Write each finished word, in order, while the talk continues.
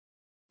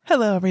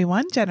Hello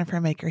everyone,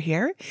 Jennifer Maker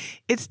here.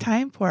 It's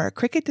time for our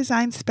Cricut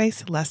Design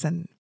Space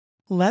lesson.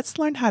 Let's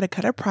learn how to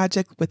cut a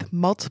project with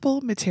multiple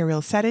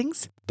material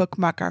settings,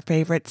 bookmark our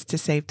favorites to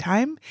save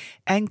time,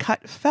 and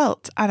cut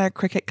felt on our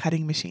Cricut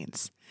cutting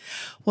machines.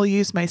 We'll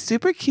use my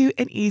super cute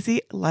and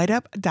easy light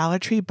up Dollar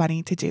Tree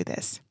bunny to do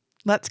this.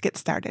 Let's get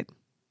started.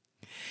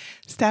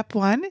 Step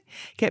 1,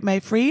 get my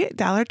free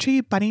Dollar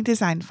Tree bunny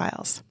design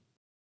files.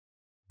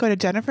 Go to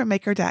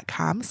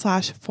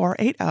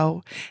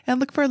jennifermaker.com/480 and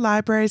look for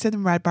libraries in the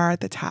red bar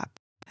at the top.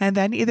 And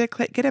then either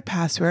click Get a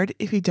Password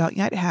if you don't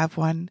yet have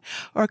one,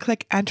 or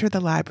click Enter the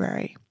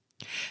library.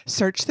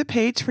 Search the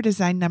page for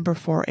design number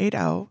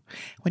 480.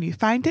 When you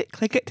find it,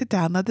 click it to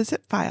download the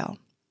zip file.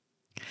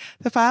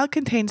 The file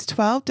contains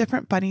 12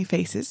 different bunny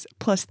faces,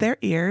 plus their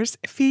ears,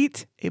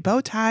 feet, a bow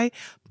tie,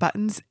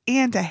 buttons,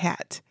 and a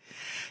hat.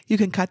 You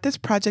can cut this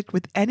project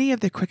with any of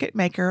the Cricut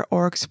Maker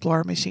or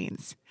Explorer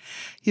machines.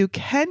 You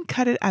can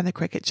cut it on the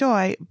Cricut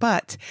Joy,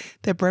 but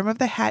the brim of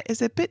the hat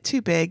is a bit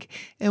too big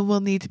and will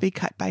need to be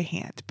cut by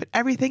hand, but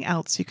everything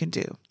else you can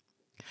do.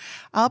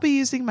 I'll be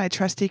using my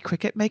trusty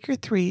Cricut Maker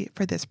 3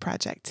 for this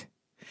project.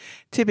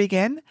 To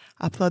begin,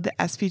 upload the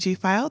SVG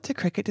file to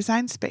Cricut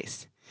Design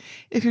Space.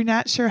 If you're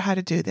not sure how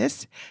to do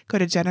this, go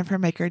to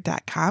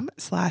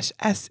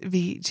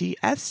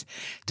jennifermaker.com/svgs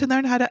to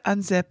learn how to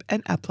unzip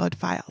and upload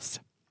files.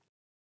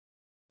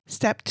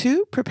 Step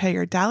 2, prepare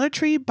your Dollar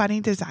Tree bunny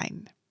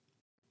design.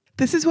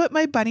 This is what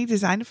my bunny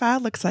design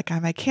file looks like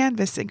on my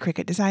canvas in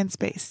Cricut Design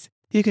Space.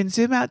 You can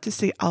zoom out to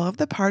see all of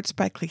the parts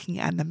by clicking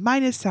on the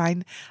minus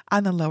sign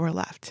on the lower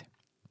left.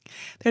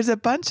 There's a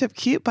bunch of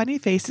cute bunny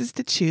faces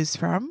to choose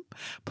from,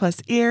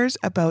 plus ears,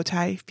 a bow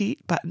tie,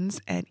 feet, buttons,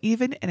 and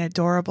even an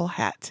adorable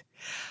hat.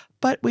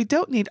 But we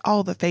don't need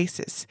all the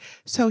faces,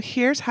 so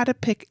here's how to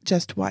pick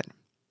just one.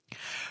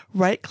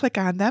 Right-click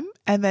on them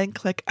and then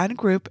click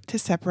Ungroup to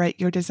separate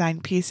your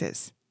design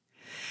pieces.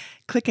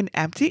 Click an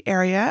empty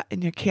area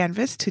in your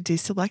canvas to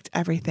deselect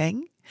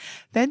everything,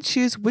 then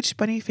choose which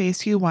bunny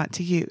face you want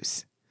to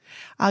use.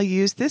 I'll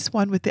use this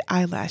one with the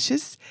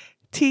eyelashes,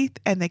 teeth,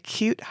 and the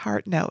cute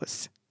heart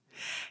nose.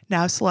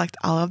 Now select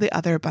all of the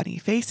other bunny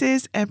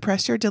faces and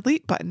press your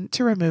Delete button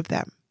to remove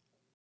them.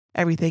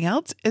 Everything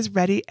else is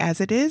ready as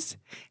it is,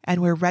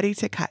 and we're ready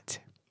to cut.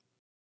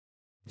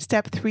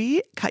 Step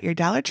 3, cut your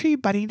Dollar Tree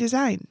bunny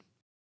design.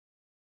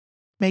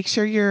 Make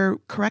sure your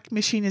correct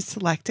machine is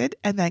selected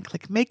and then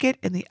click Make It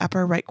in the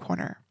upper right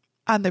corner.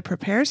 On the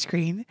Prepare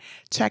screen,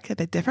 check that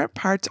the different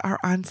parts are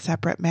on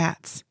separate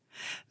mats.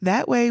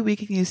 That way we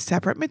can use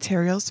separate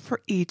materials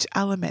for each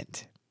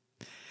element.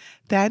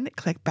 Then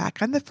click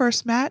back on the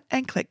first mat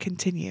and click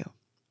Continue.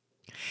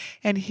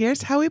 And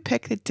here's how we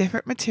pick the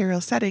different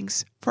material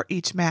settings for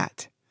each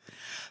mat.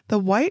 The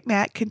white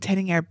mat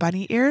containing our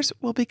bunny ears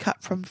will be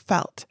cut from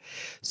felt,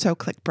 so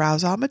click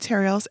Browse All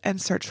Materials and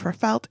search for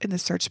felt in the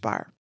search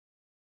bar.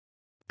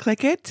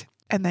 Click it,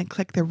 and then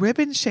click the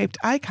ribbon-shaped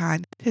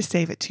icon to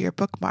save it to your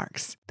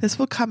bookmarks. This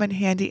will come in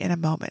handy in a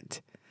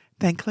moment.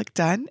 Then click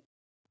Done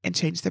and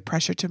change the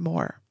pressure to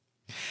More.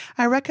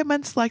 I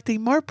recommend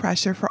selecting more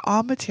pressure for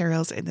all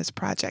materials in this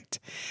project.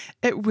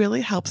 It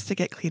really helps to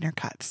get cleaner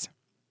cuts.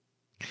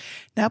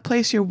 Now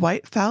place your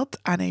white felt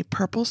on a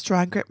purple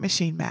strong grip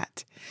machine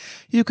mat.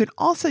 You can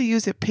also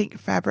use a pink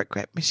fabric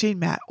grip machine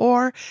mat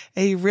or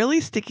a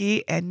really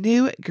sticky and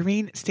new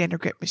green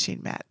standard grip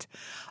machine mat.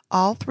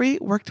 All three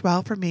worked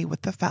well for me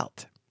with the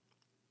felt.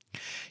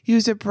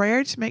 Use a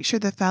brayer to make sure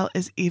the felt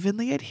is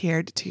evenly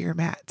adhered to your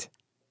mat.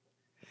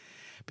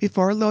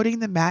 Before loading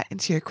the mat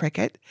into your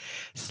Cricut,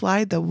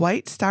 slide the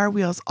white star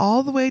wheels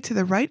all the way to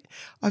the right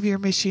of your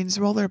machine's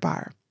roller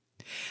bar.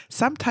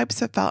 Some types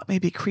of felt may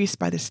be creased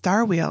by the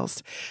star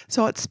wheels,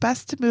 so it's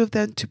best to move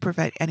them to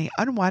prevent any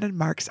unwanted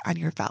marks on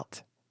your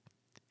felt.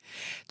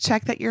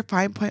 Check that your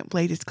fine point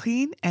blade is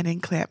clean and in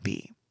clamp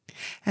B,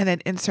 and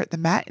then insert the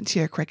mat into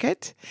your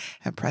Cricut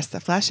and press the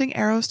flashing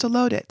arrows to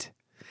load it.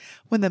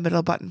 When the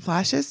middle button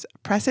flashes,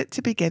 press it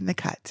to begin the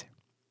cut.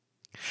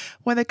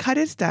 When the cut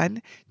is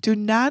done, do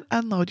not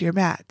unload your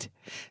mat.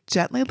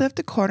 Gently lift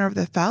the corner of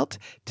the felt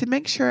to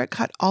make sure it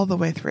cut all the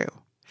way through.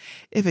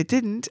 If it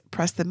didn't,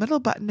 press the middle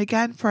button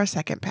again for a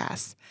second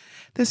pass.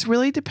 This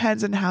really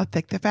depends on how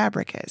thick the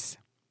fabric is.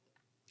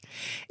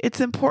 It's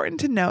important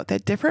to note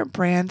that different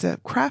brands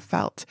of craft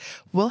felt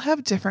will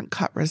have different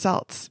cut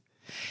results.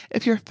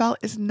 If your felt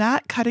is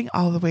not cutting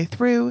all the way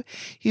through,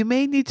 you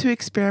may need to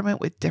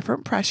experiment with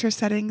different pressure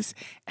settings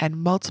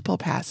and multiple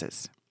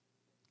passes.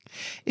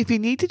 If you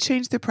need to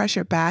change the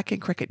pressure back in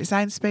Cricut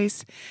Design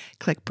Space,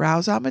 click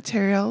Browse All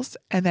Materials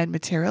and then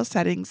Material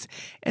Settings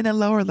in the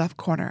lower left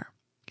corner.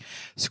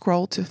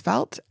 Scroll to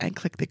Felt and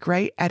click the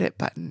gray Edit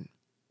button.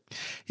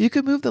 You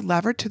can move the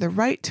lever to the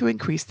right to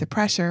increase the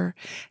pressure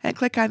and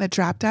click on the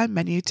drop-down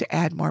menu to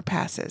add more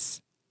passes.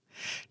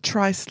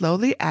 Try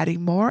slowly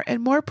adding more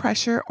and more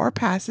pressure or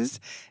passes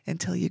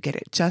until you get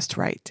it just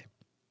right.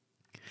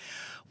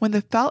 When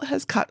the felt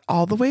has cut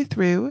all the way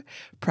through,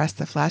 press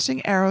the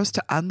flashing arrows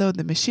to unload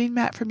the machine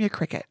mat from your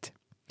Cricut.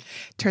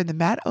 Turn the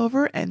mat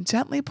over and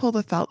gently pull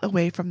the felt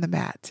away from the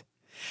mat.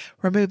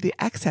 Remove the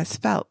excess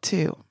felt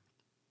too.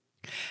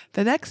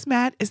 The next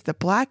mat is the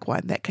black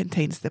one that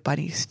contains the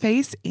bunny's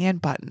face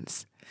and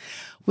buttons.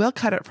 We'll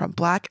cut it from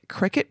black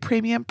Cricut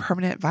Premium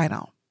Permanent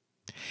Vinyl.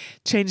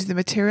 Change the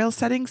material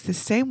settings the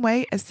same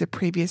way as the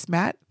previous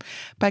mat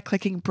by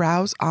clicking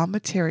Browse All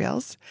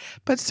Materials,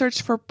 but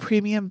search for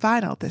Premium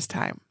Vinyl this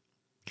time.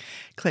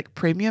 Click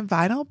Premium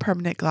Vinyl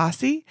Permanent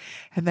Glossy,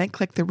 and then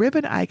click the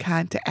ribbon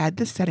icon to add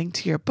the setting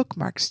to your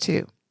bookmarks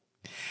too.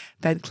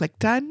 Then click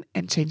Done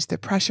and change the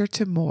pressure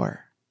to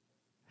More.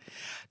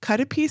 Cut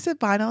a piece of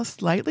vinyl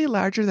slightly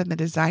larger than the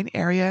design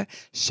area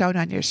shown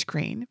on your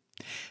screen.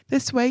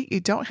 This way you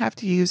don't have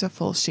to use a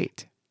full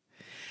sheet.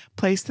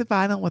 Place the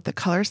vinyl with the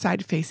color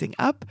side facing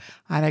up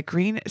on a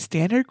green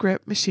standard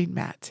grip machine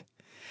mat.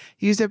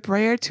 Use a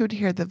brayer to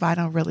adhere the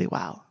vinyl really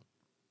well.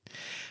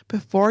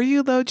 Before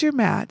you load your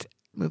mat,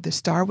 move the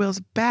star wheels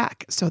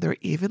back so they're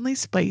evenly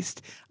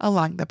spaced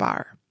along the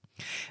bar.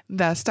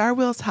 The star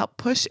wheels help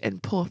push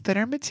and pull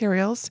thinner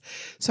materials,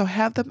 so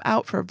have them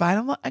out for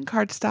vinyl and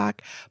cardstock,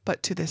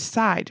 but to the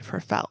side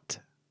for felt.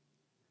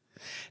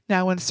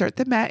 Now insert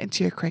the mat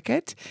into your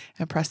Cricut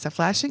and press the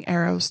flashing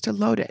arrows to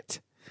load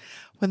it.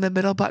 When the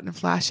middle button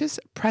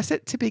flashes, press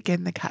it to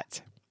begin the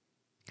cut.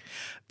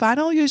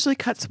 Vinyl usually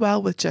cuts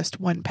well with just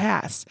one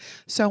pass,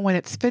 so when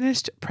it's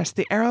finished, press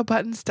the arrow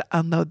buttons to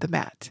unload the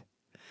mat.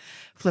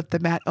 Flip the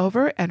mat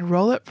over and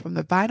roll it from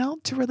the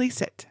vinyl to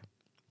release it.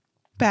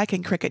 Back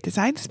in Cricut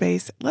Design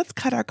Space, let's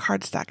cut our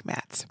cardstock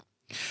mats.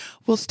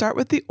 We'll start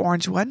with the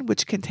orange one,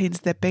 which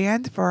contains the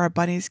band for our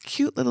bunny's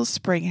cute little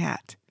spring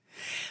hat.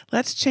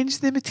 Let's change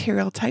the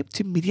material type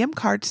to medium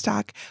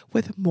cardstock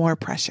with more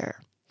pressure.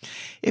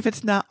 If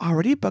it's not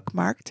already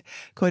bookmarked,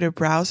 go to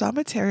Browse All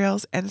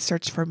Materials and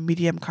search for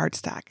medium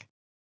cardstock.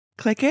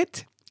 Click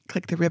it,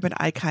 click the ribbon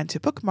icon to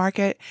bookmark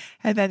it,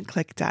 and then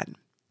click Done.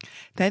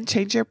 Then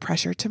change your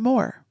pressure to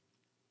More.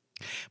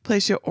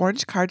 Place your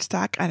orange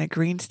cardstock on a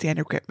green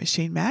standard grip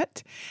machine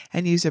mat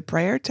and use a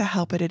brayer to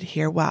help it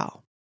adhere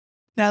well.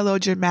 Now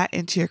load your mat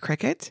into your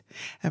Cricut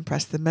and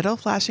press the middle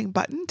flashing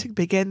button to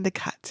begin the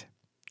cut.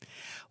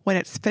 When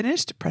it's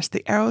finished, press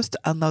the arrows to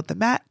unload the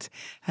mat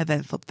and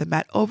then flip the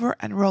mat over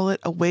and roll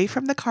it away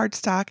from the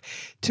cardstock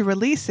to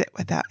release it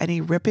without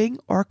any ripping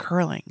or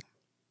curling.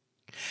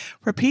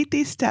 Repeat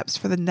these steps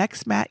for the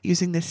next mat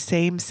using the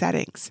same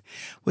settings,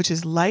 which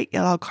is light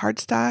yellow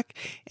cardstock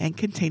and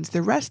contains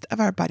the rest of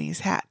our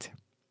bunny's hat.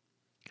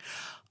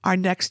 Our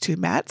next two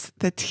mats,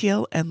 the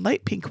teal and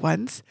light pink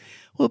ones,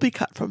 will be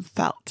cut from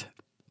felt.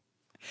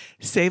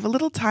 Save a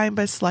little time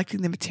by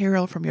selecting the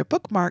material from your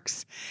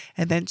bookmarks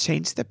and then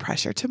change the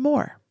pressure to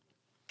More.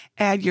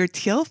 Add your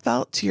teal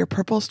felt to your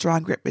purple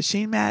strong grip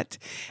machine mat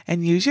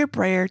and use your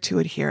brayer to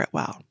adhere it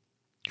well.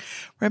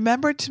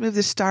 Remember to move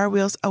the star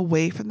wheels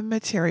away from the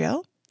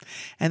material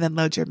and then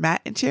load your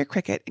mat into your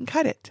Cricut and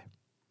cut it.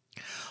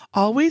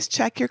 Always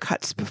check your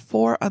cuts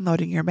before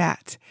unloading your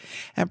mat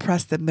and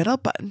press the middle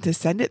button to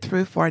send it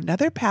through for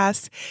another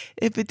pass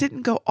if it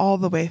didn't go all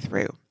the way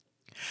through.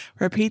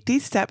 Repeat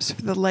these steps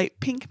for the light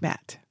pink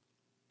mat.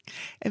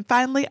 And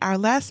finally, our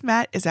last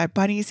mat is our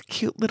bunny's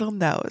cute little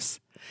nose.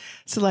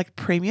 Select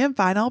Premium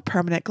Vinyl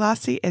Permanent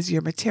Glossy as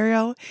your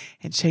material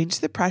and change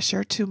the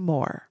pressure to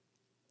More.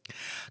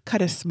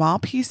 Cut a small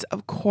piece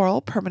of coral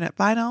permanent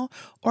vinyl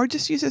or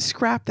just use a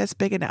scrap that's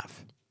big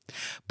enough.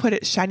 Put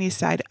it shiny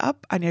side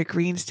up on your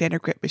green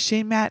standard grip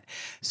machine mat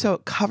so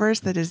it covers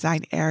the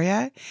design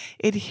area,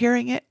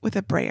 adhering it with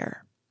a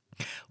brayer.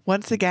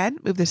 Once again,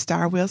 move the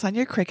star wheels on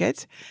your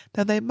Cricut,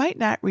 though they might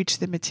not reach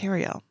the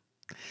material.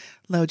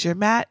 Load your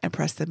mat and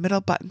press the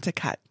middle button to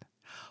cut.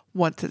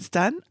 Once it's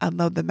done,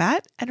 unload the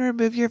mat and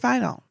remove your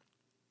vinyl.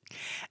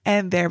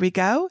 And there we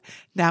go.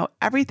 Now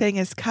everything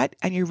is cut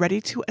and you're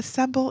ready to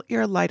assemble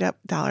your light up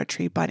Dollar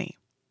Tree bunny.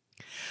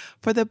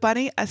 For the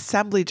bunny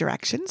assembly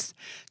directions,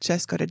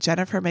 just go to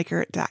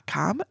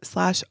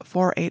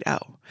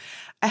jennifermaker.com/480.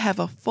 I have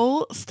a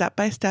full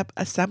step-by-step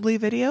assembly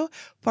video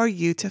for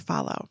you to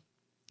follow.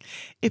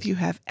 If you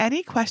have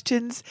any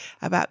questions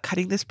about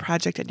cutting this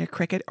project in your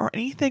Cricut or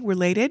anything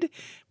related,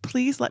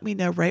 please let me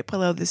know right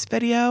below this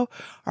video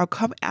or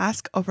come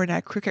ask over in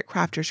our Cricut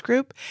Crafters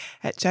group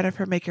at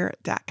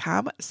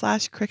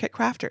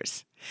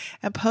jennifermaker.com/CricutCrafters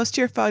and post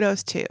your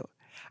photos too.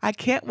 I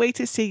can't wait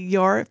to see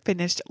your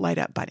finished light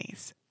up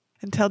bunnies.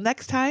 Until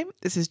next time,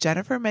 this is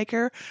Jennifer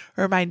Maker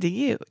reminding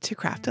you to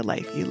craft a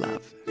life you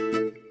love.